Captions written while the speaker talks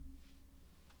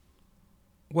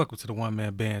Welcome to the One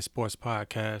Man Band Sports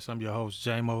Podcast. I'm your host,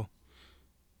 JMO.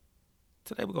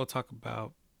 Today we're going to talk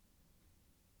about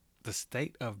the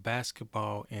state of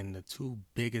basketball in the two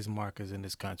biggest markets in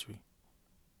this country,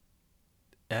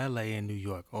 LA and New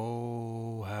York.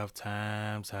 Oh, how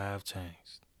times have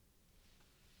changed.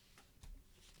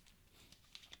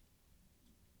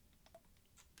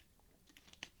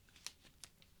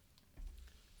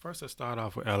 First, let's start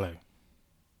off with LA.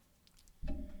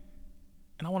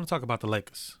 And I want to talk about the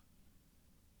Lakers.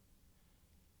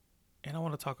 And I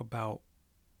want to talk about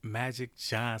Magic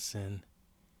Johnson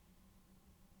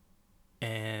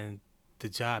and the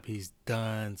job he's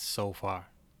done so far.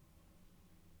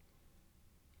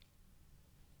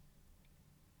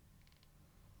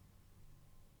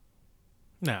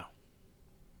 Now,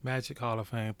 Magic Hall of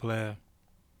Fame player,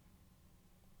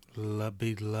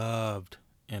 be loved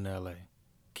in LA.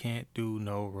 Can't do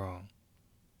no wrong.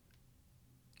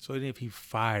 So even if he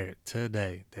fired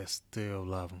today, they still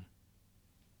love him.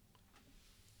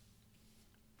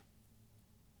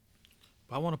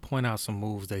 But I want to point out some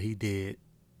moves that he did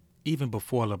even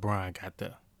before LeBron got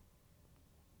there.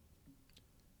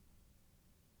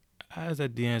 How's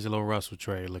that D'Angelo Russell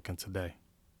trade looking today?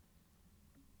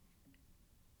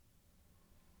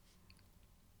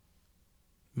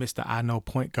 Mr. I know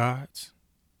point guards.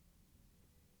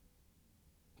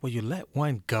 Well, you let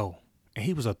one go, and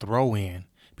he was a throw-in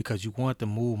because you wanted to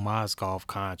move Mozgov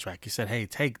contract. He said, hey,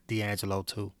 take D'Angelo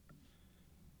too.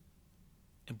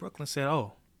 And Brooklyn said,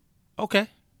 oh, okay.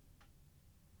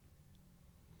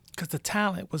 Because the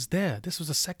talent was there. This was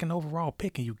a second overall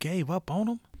pick, and you gave up on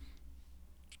him?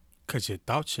 Because you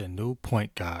thought you knew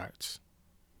point guards.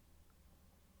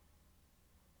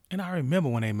 And I remember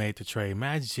when they made the trade,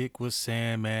 Magic was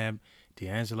saying, man,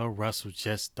 D'Angelo Russell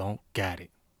just don't got it.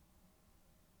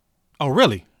 Oh,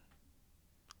 really?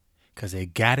 Because they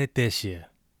got it this year.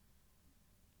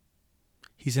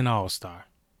 He's an all-star.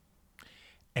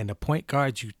 And the point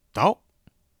guard you thought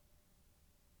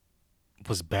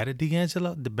was better than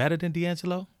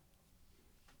D'Angelo,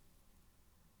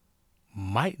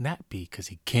 might not be because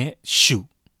he can't shoot.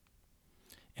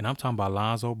 And I'm talking about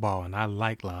Lonzo Ball, and I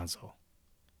like Lonzo.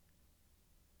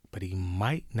 But he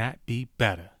might not be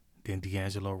better than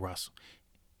D'Angelo Russell.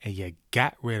 And you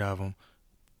got rid of him.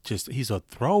 He's a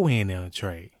throw-in a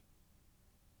trade.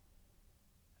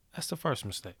 That's the first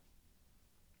mistake.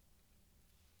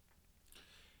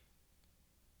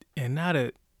 And now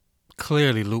that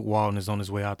clearly Luke Walton is on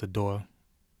his way out the door,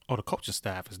 or the coaching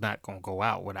staff is not going to go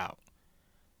out without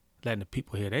letting the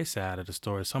people hear their side of the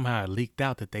story. Somehow it leaked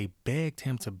out that they begged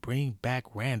him to bring back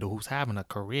Randall, who's having a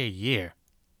career year.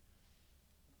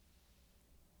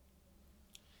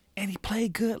 And he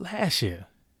played good last year.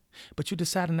 But you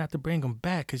decided not to bring him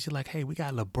back because you're like, hey, we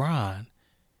got LeBron.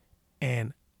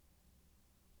 And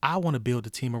I want to build a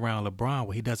team around LeBron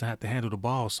where he doesn't have to handle the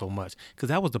ball so much. Because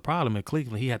that was the problem in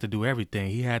Cleveland. He had to do everything.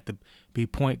 He had to be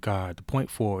point guard, the point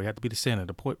forward. He had to be the center,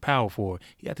 the point power forward.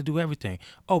 He had to do everything.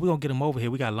 Oh, we're going to get him over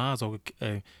here. We got Lonzo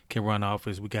can run the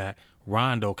offense. We got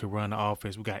Rondo can run the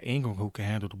offense. We got Ingram who can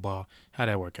handle the ball. How'd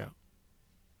that work out?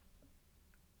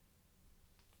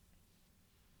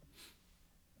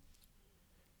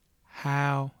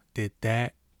 How did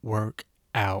that work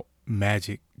out,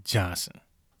 Magic Johnson?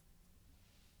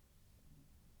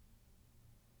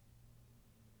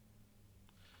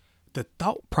 The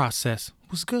thought process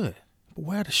was good, but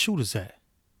where are the shooters at?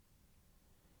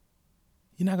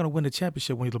 You're not going to win the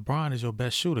championship when LeBron is your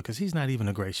best shooter because he's not even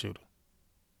a great shooter.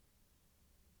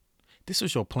 This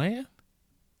was your plan?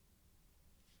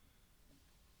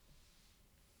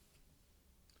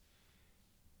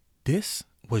 This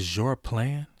was your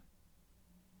plan?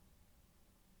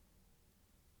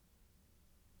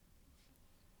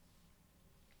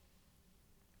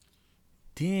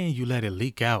 Then you let it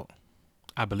leak out.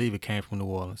 I believe it came from New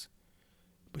Orleans.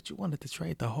 But you wanted to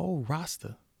trade the whole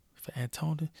roster for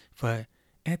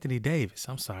Anthony Davis.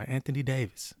 Anthony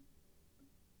Davis.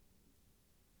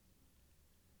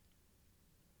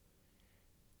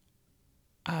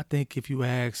 I think if you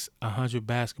ask 100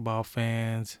 basketball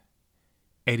fans,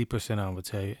 80% of them will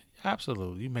tell you,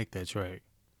 absolutely, you make that trade.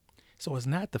 So it's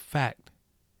not the fact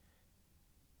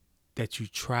that you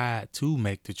tried to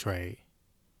make the trade.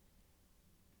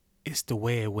 It's the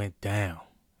way it went down.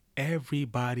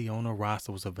 Everybody on the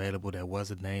roster was available that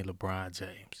wasn't named LeBron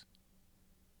James.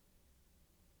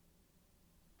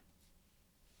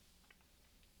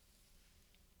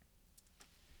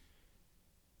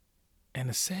 And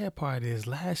the sad part is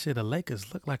last year the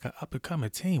Lakers looked like an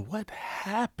up-and-coming team. What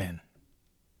happened?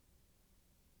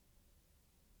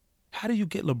 How do you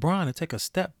get LeBron to take a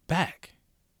step back?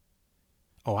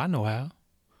 Oh, I know how.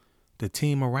 The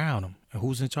team around him. And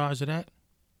who's in charge of that?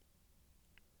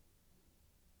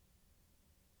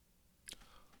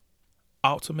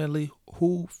 Ultimately,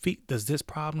 who feet does this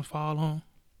problem fall on?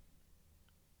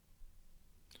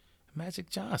 Magic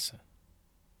Johnson.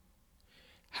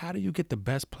 How do you get the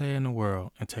best player in the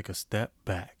world and take a step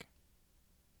back?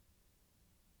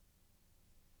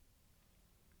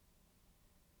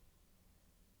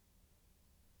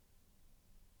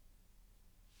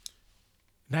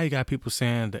 Now you got people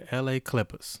saying the LA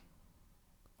Clippers,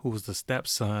 who was the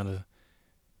stepson of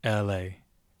LA,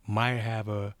 might have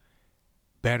a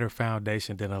better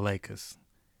foundation than the Lakers.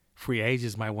 Free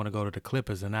agents might want to go to the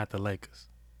Clippers and not the Lakers.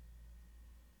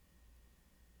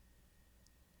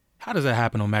 How does that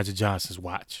happen on Magic Johnson's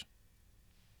watch?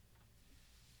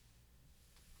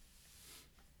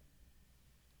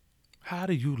 How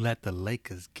do you let the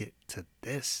Lakers get to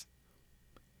this?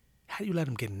 How do you let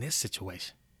them get in this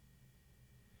situation?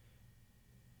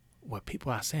 What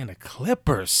people are saying, the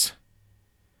Clippers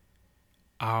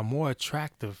are a more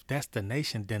attractive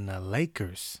destination than the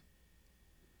Lakers.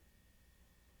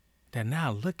 They're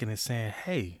now looking and saying,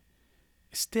 hey,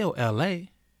 it's still LA.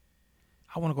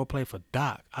 I want to go play for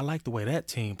Doc. I like the way that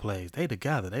team plays. They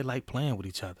together. They like playing with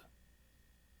each other.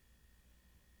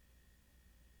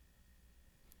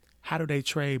 How do they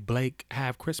trade Blake,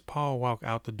 have Chris Paul walk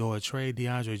out the door, trade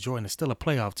DeAndre Jordan? It's still a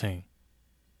playoff team.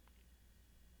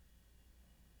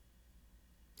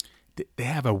 They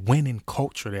have a winning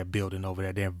culture they're building over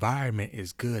there. The environment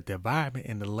is good. The environment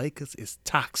in the Lakers is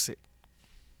toxic.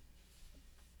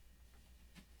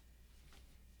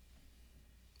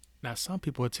 Now, some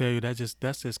people will tell you that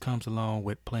just comes along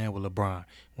with playing with LeBron.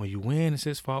 When you win, it's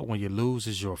his fault. When you lose,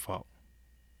 it's your fault.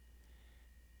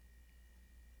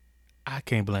 I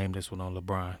can't blame this one on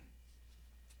LeBron.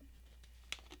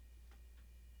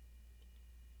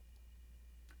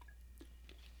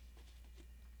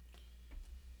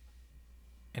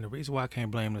 And the reason why I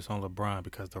can't blame this on LeBron,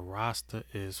 because the roster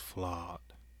is flawed.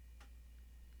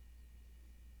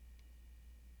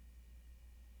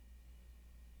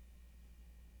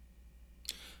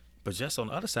 But just on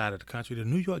the other side of the country, the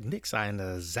New York Knicks are in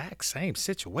the exact same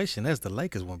situation as the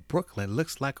Lakers when Brooklyn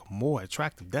looks like a more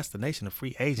attractive destination of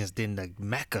free agents than the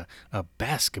mecca of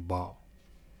basketball.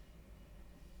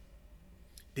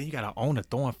 Then you got an owner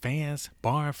throwing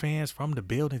barring fans from the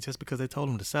building just because they told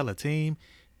him to sell a team.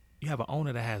 You have an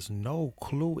owner that has no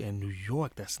clue in New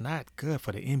York. That's not good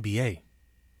for the NBA.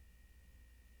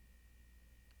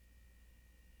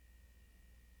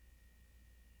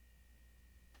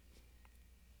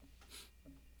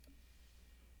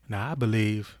 Now, I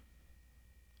believe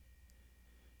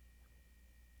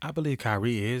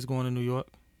Kyrie is going to New York.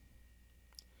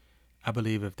 I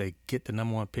believe if they get the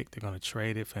number one pick, they're going to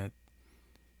trade it for.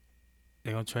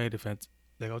 They're going to trade it for.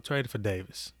 They're going to trade it for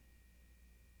Davis.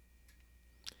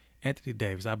 Anthony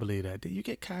Davis, I believe that. Did you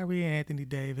get Kyrie and Anthony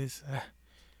Davis?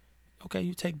 Okay,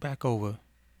 you take back over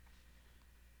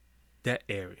that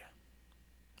area.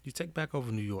 You take back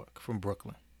over New York from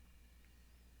Brooklyn.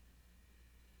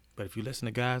 But if you listen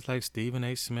to guys like Stephen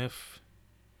A. Smith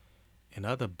and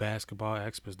other basketball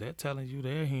experts, they're telling you,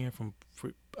 they're hearing from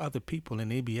other people in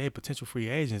the NBA, potential free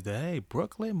agents, that, hey,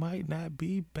 Brooklyn might not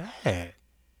be bad.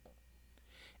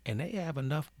 And they have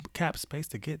enough cap space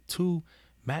to get 2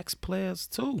 max players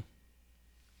too.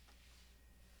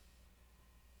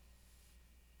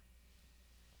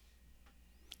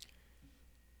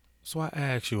 So I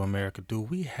ask you, America, do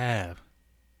we have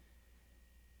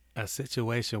a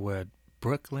situation where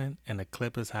Brooklyn and the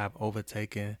Clippers have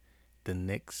overtaken the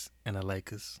Knicks and the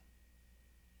Lakers?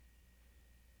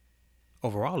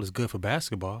 Overall, it's good for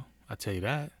basketball, I tell you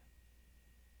that.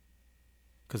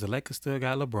 Because the Lakers still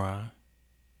got LeBron.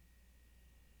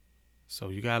 So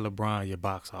you got LeBron in your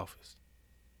box office.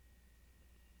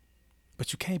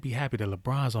 But you can't be happy that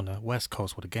LeBron's on the West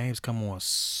Coast where the games come on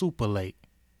super late.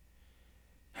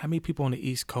 How many people on the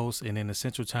East Coast and in the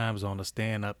Central Time Zone are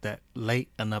staying up that late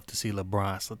enough to see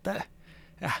LeBron? So that,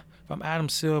 if I'm Adam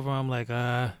Silver, I'm like,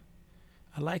 I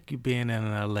like you being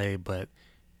in LA, but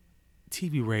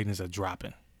TV ratings are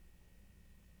dropping.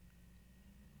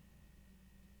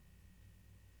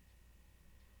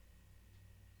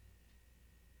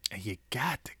 And you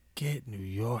got to get New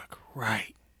York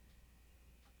right.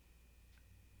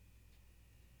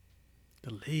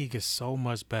 The league is so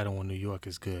much better when New York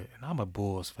is good. And I'm a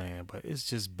Bulls fan, but it's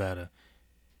just better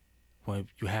when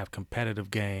you have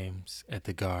competitive games at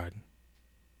the Garden.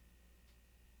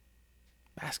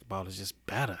 Basketball is just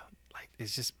better. Like,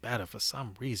 it's just better for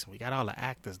some reason. We got all the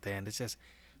actors there, and it's just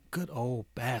good old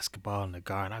basketball in the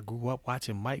Garden. I grew up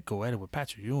watching Mike go at it with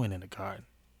Patrick Ewing in the Garden.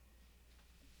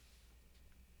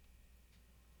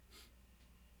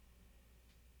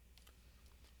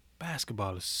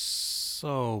 basketball is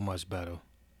so much better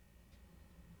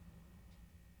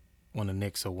when the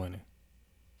Knicks are winning.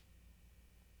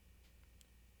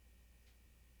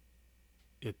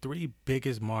 Your three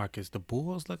biggest markets, the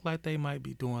Bulls look like they might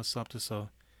be doing something, so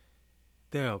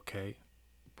they're okay.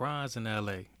 Bron's in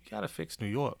LA. You gotta fix New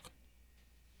York.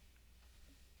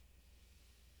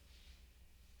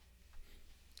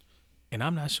 And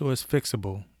I'm not sure it's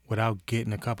fixable without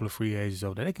getting a couple of free agents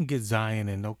over there. They can get Zion,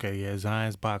 and okay, yeah,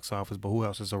 Zion's box office, but who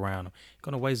else is around him?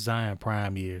 Gonna waste Zion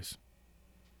prime years.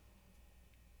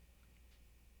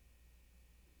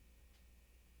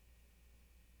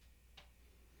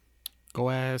 Go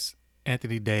ask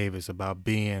Anthony Davis about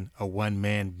being a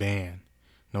one-man band.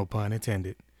 No pun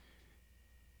intended.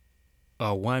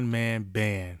 A one-man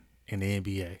band in the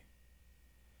NBA.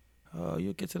 Oh,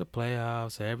 you get to the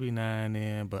playoffs every now and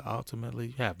then, but ultimately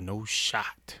you have no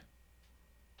shot.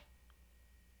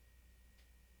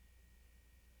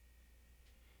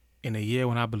 In a year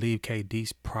when I believe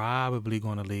KD's probably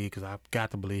going to leave, because I've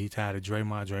got to believe he's tired of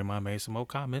Draymond. Draymond made some more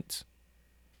comments.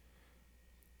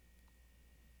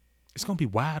 It's going to be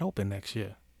wide open next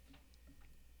year.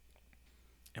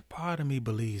 And part of me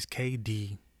believes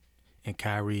KD and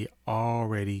Kyrie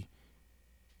already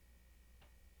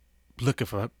looking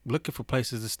for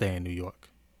places to stay in New York.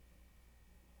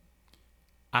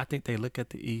 I think they look at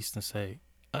the East and say,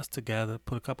 us together,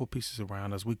 put a couple pieces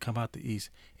around us, we come out the East,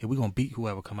 and we're going to beat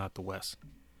whoever come out the West.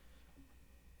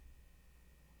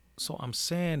 So I'm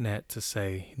saying that to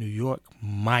say New York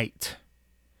might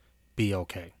be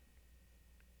okay.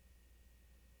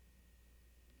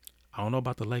 I don't know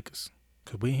about the Lakers,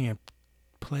 because we're hearing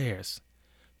players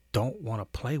don't want to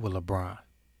play with LeBron.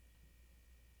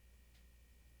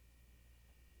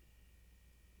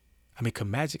 I mean, could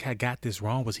Magic have got this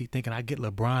wrong? Was he thinking, I get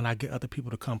LeBron, I get other people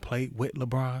to come play with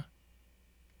LeBron?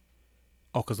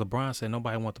 Oh, because LeBron said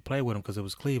nobody wanted to play with him because it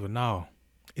was Cleveland. No,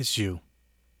 it's you.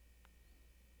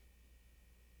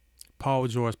 Paul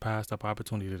George passed up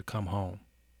opportunity to come home.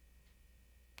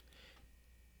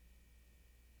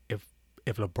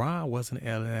 If LeBron wasn't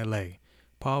in LA,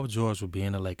 Paul George would be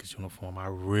in the Lakers uniform. I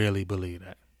really believe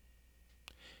that.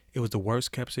 It was the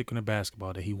worst kept secret in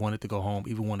basketball that he wanted to go home.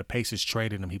 Even when the Pacers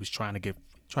traded him, he was trying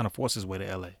to force his way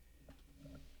to LA.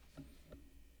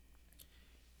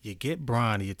 You get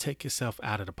Bron, you take yourself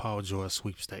out of the Paul George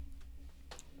sweepstake.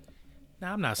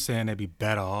 Now, I'm not saying they'd be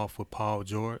better off with Paul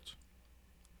George.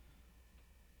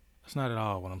 That's not at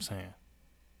all what I'm saying.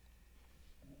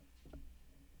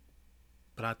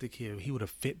 But I think he would have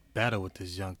fit better with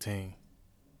this young team.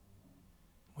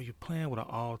 When you're playing with an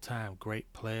all-time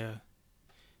great player,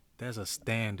 there's a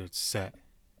standard set.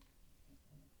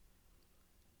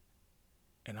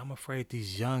 And I'm afraid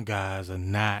these young guys are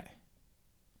not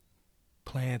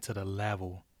playing to the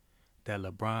level that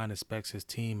LeBron expects his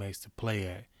teammates to play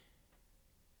at.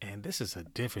 And this is a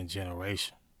different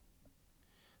generation.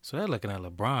 So they're looking at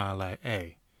LeBron like,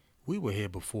 hey, we were here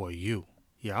before you.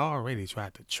 You already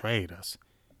tried to trade us.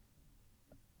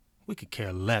 We could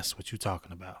care less what you're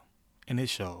talking about. And it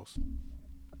shows.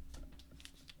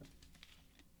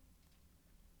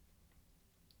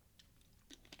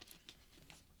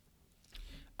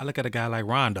 I look at a guy like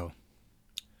Rondo.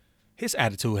 His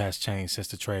attitude has changed since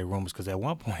the trade rumors, because at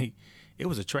one point, it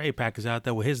was a trade package out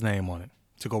there with his name on it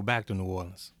to go back to New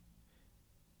Orleans.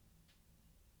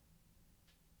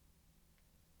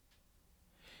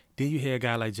 Then you hear a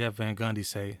guy like Jeff Van Gundy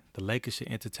say the Lakers should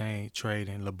entertain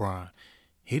trading LeBron.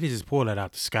 He didn't just pull that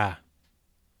out the sky.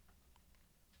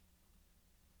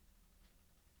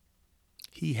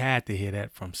 He had to hear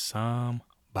that from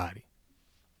somebody.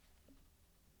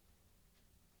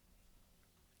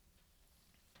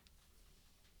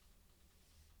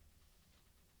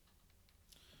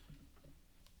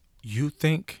 You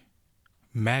think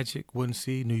Magic wouldn't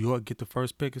see New York get the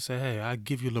first pick and say, hey, I'll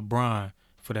give you LeBron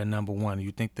for that number one?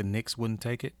 You think the Knicks wouldn't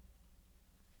take it?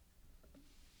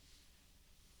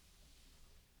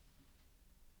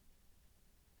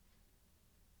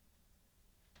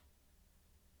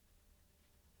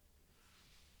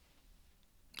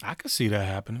 I could see that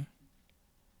happening.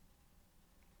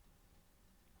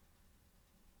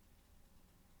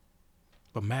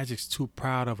 But Magic's too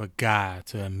proud of a guy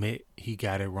to admit he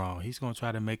got it wrong. He's going to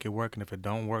try to make it work, and if it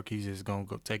don't work, he's just going to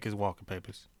go take his walking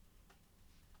papers.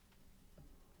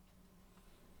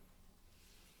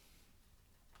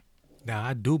 Now,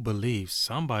 I do believe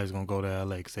somebody's going to go to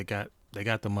LA because they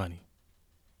got the money.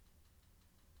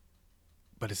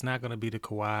 But it's not going to be the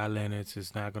Kawhi Leonards.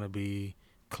 It's not going to be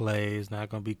Clay. It's not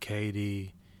going to be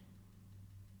KD.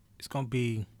 It's going to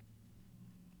be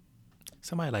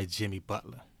somebody like Jimmy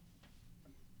Butler.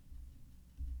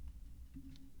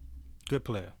 Good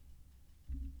player.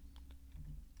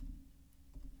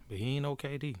 But he ain't no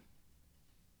KD.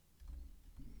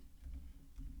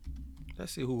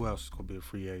 Let's see who else is gonna be a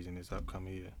free agent this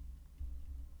upcoming year.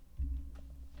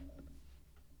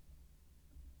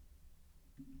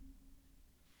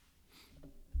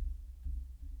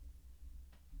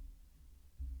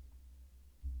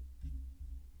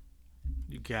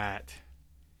 You got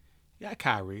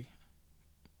Kyrie.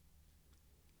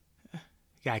 You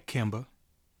got Kimba.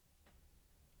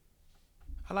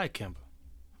 I like Kimba.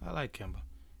 I like Kimba.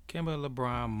 Kimba and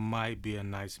LeBron might be a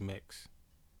nice mix.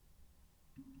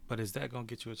 But is that gonna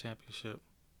get you a championship?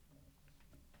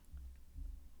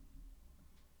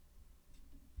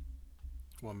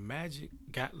 When Magic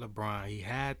got LeBron, he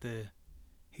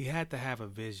had to have a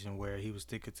vision where he was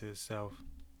thinking to himself,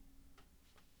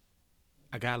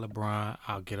 I got LeBron,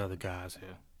 I'll get other guys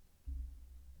here.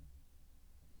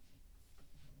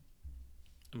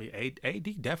 I mean,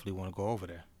 AD definitely want to go over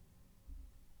there,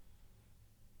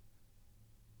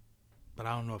 but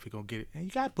I don't know if he gonna get it. And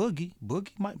you got Boogie.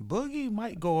 Boogie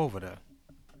might go over there,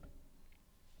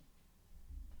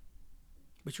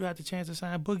 but you had the chance to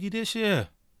sign Boogie this year.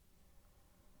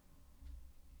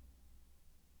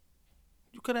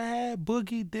 You could have had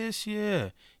Boogie this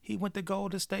year. He went to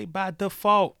Golden State by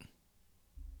default.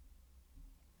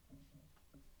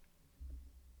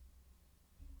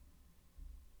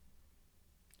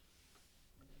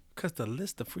 Because the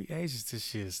list of free agents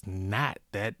this year is not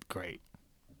that great.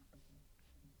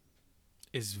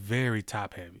 It's very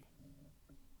top heavy.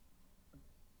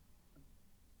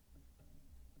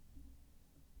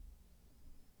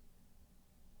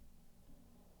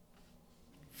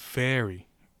 Very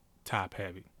top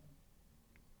heavy.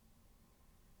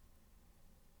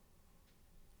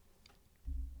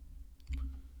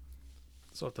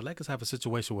 So if the Lakers have a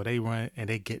situation where they run and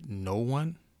they get no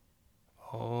one,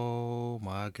 oh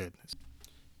my goodness.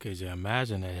 Could you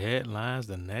imagine the headlines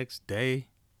the next day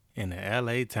in the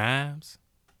LA Times?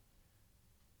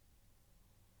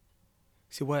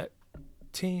 See, what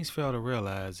teams fail to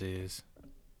realize is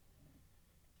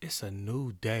it's a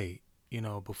new day.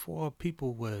 Before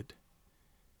people would,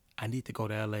 I need to go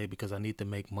to LA because I need to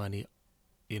make money,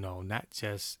 not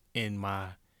just in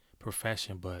my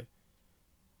profession, but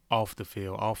off the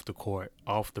field, off the court,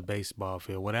 off the baseball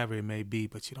field, whatever it may be.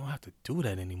 But you don't have to do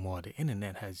that anymore. The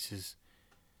internet has just,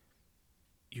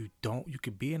 you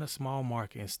could be in a small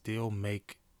market and still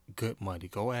make good money.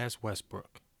 Go ask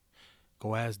Westbrook.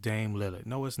 Go ask Dame Lillard.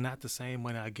 No, it's not the same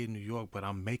money I get in New York, but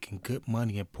I'm making good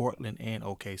money in Portland and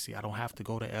OKC. I don't have to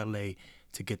go to LA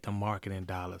to get the marketing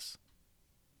dollars.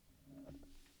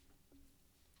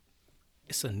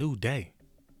 It's a new day.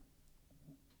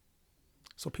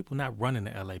 So people not running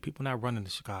to LA, people not running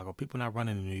to Chicago, people not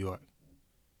running to New York.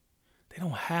 They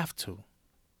don't have to.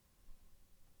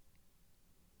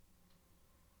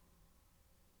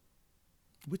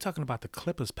 We're talking about the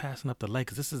Clippers passing up the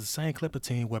Lakers. This is the same Clipper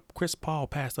team where Chris Paul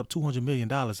passed up $200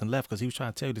 million and left because he was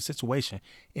trying to tell you the situation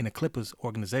in the Clippers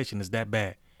organization is that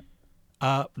bad.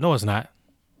 No, it's not.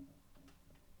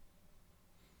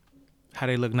 How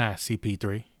they look now,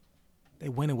 CP3? They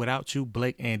winning without you,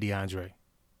 Blake and DeAndre.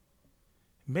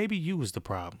 Maybe you was the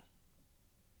problem.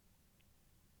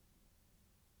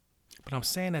 But I'm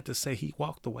saying that to say he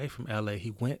walked away from LA.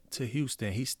 He went to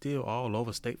Houston. He's still all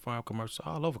over State Farm commercials,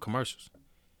 all over commercials.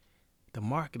 The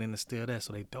marketing is still there,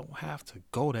 so they don't have to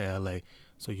go to LA.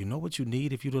 So you know what you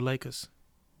need if you're the Lakers?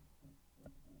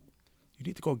 You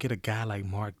need to go get a guy like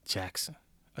Mark Jackson.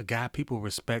 A guy people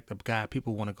respect, a guy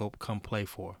people want to go come play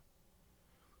for.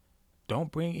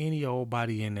 Don't bring any old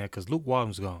body in there because Luke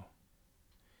Walton's gone.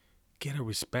 Get a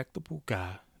respectable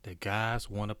guy that guys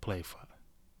want to play for.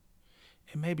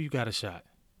 And maybe you got a shot.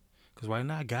 Because right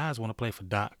now, guys want to play for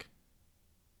Doc.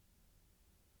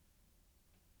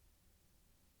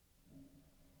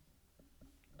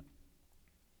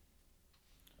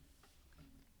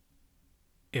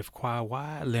 If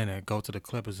Kawhi Leonard go to the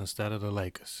Clippers instead of the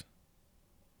Lakers,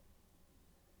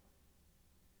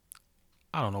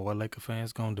 I don't know what Laker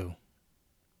fans going to do.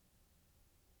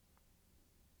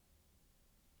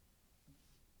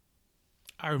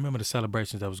 I remember the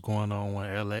celebrations that was going on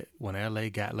when LA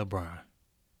got LeBron.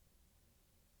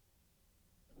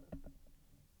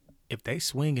 If they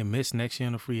swing and miss next year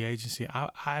in the free agency,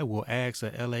 I will ask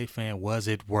a LA fan, was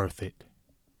it worth it?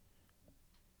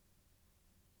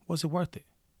 Was it worth it?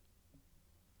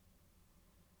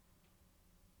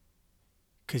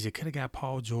 Because you could have got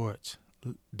Paul George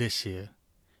this year,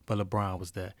 but LeBron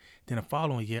was there. Then the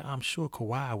following year, I'm sure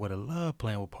Kawhi would have loved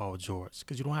playing with Paul George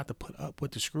because you don't have to put up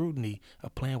with the scrutiny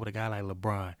of playing with a guy like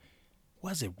LeBron.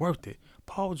 Was it worth it?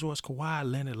 Paul George, Kawhi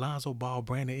Leonard, Lonzo Ball,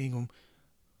 Brandon Ingram,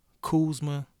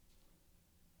 Kuzma.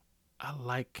 I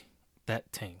like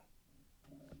that team.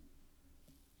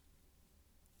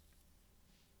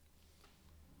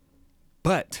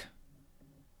 But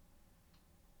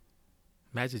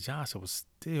Magic Johnson was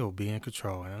still be in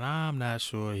control, and I'm not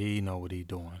sure he know what he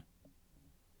doing.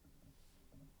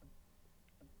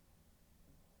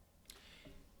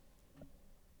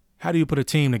 How do you put a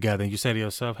team together and you say to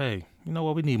yourself, hey, you know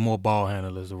what, we need more ball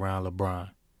handlers around LeBron?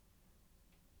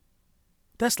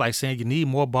 That's like saying you need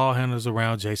more ball handlers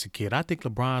around Jason Kidd. I think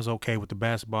LeBron's okay with the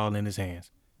basketball in his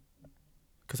hands.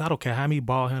 Because I don't care how many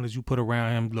ball handlers you put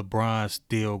around him, LeBron's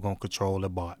still going to control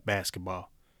the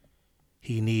basketball.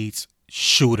 He needs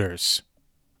shooters.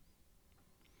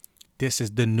 This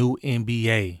is the new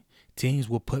NBA. Teams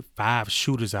will put 5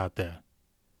 shooters out there.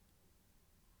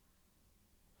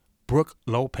 Brook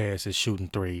Lopez is shooting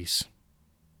threes.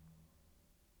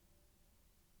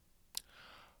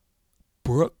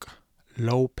 Brook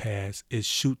Lopez is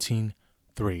shooting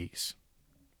threes.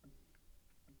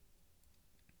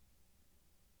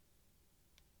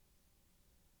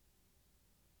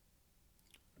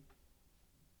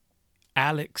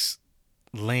 Alex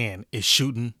Len is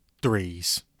shooting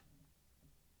threes.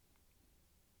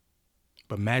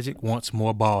 But Magic wants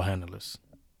more ball handlers.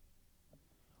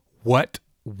 What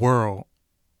world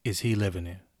is he living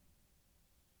in?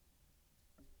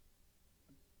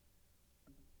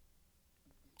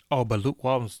 Oh, but Luke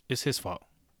Walton, it's his fault.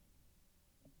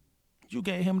 You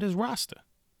gave him this roster.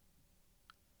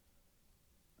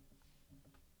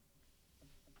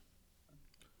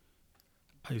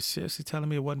 Are you seriously telling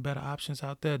me it wasn't better options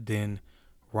out there than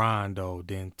Rondo,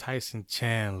 than Tyson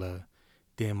Chandler,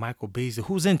 than Michael Beasley,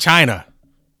 who's in China?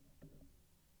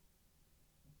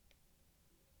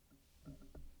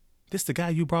 This the guy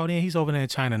you brought in. He's over there in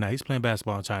China now. He's playing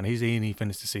basketball in China. He ain't even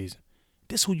finished the season.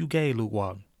 This who you gave Luke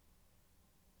Walton.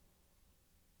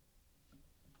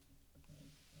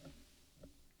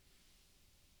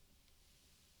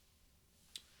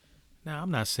 Now,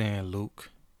 I'm not saying Luke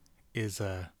is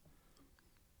a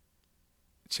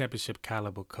championship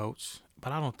caliber coach,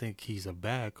 but I don't think he's a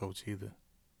bad coach either.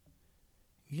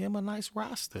 You gave him a nice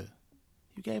roster.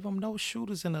 You gave him no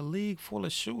shooters in a league full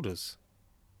of shooters.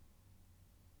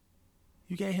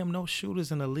 You gave him no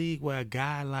shooters in a league where a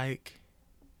guy like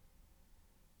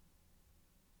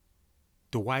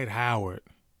Dwight Howard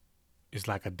is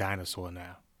like a dinosaur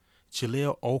now.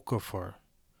 Jahlil Okafor,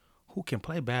 who can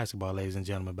play basketball, ladies and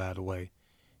gentlemen, by the way,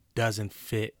 doesn't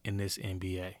fit in this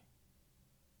NBA.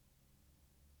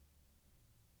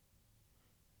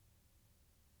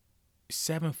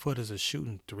 Seven-footers are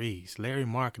shooting threes. Larry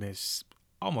Markin is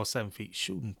almost 7 feet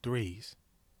shooting threes.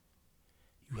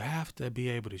 You have to be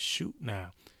able to shoot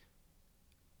now.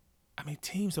 I mean,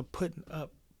 teams are putting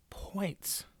up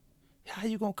points. How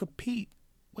you going to compete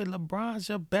when LeBron's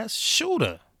your best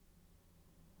shooter?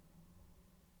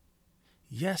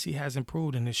 Yes, he has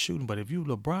improved in his shooting, but if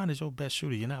LeBron is your best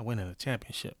shooter, you're not winning a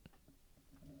championship.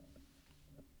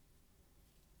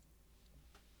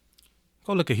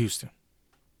 Go look at Houston.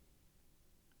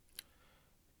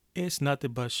 It's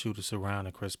nothing but shooters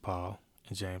surrounding Chris Paul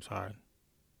and James Harden.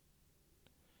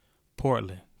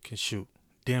 Portland can shoot.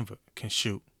 Denver can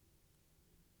shoot.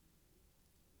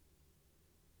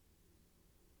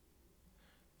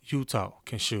 Utah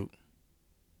can shoot.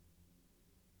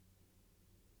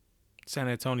 San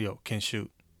Antonio can shoot.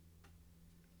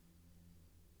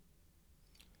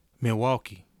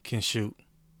 Milwaukee can shoot.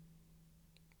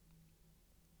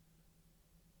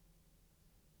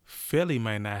 Philly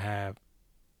may not have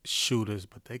shooters,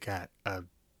 but they got an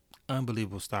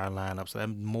unbelievable starting lineup, so that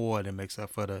more than makes up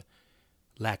for the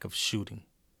lack of shooting.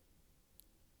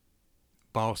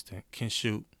 Boston can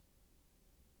shoot.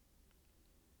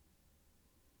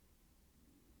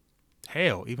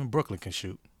 Hell, even Brooklyn can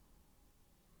shoot.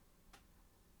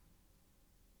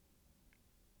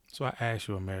 So I ask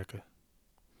you, America,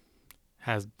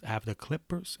 have the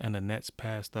Clippers and the Nets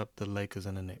passed up the Lakers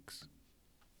and the Knicks?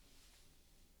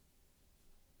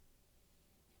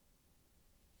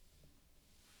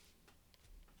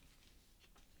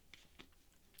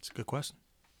 It's a good question.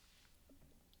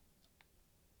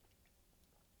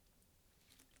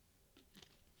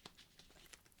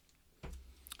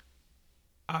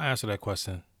 I'll answer that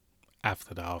question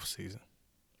after the offseason.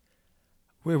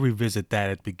 We'll revisit that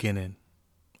at the beginning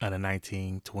of the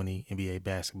 1920 NBA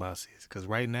basketball season. Because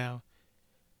right now,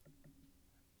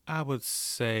 I would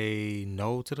say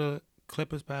no to the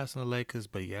Clippers passing the Lakers,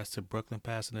 but yes to Brooklyn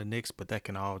passing the Knicks, but that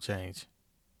can all change.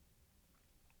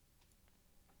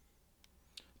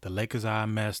 The Lakers are a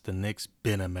mess. The Knicks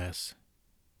been a mess.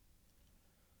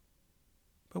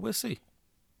 But we'll see.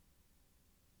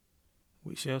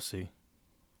 We shall see.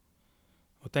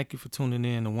 Well, thank you for tuning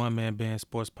in to One Man Band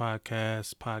Sports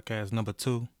Podcast, podcast number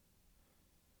 2.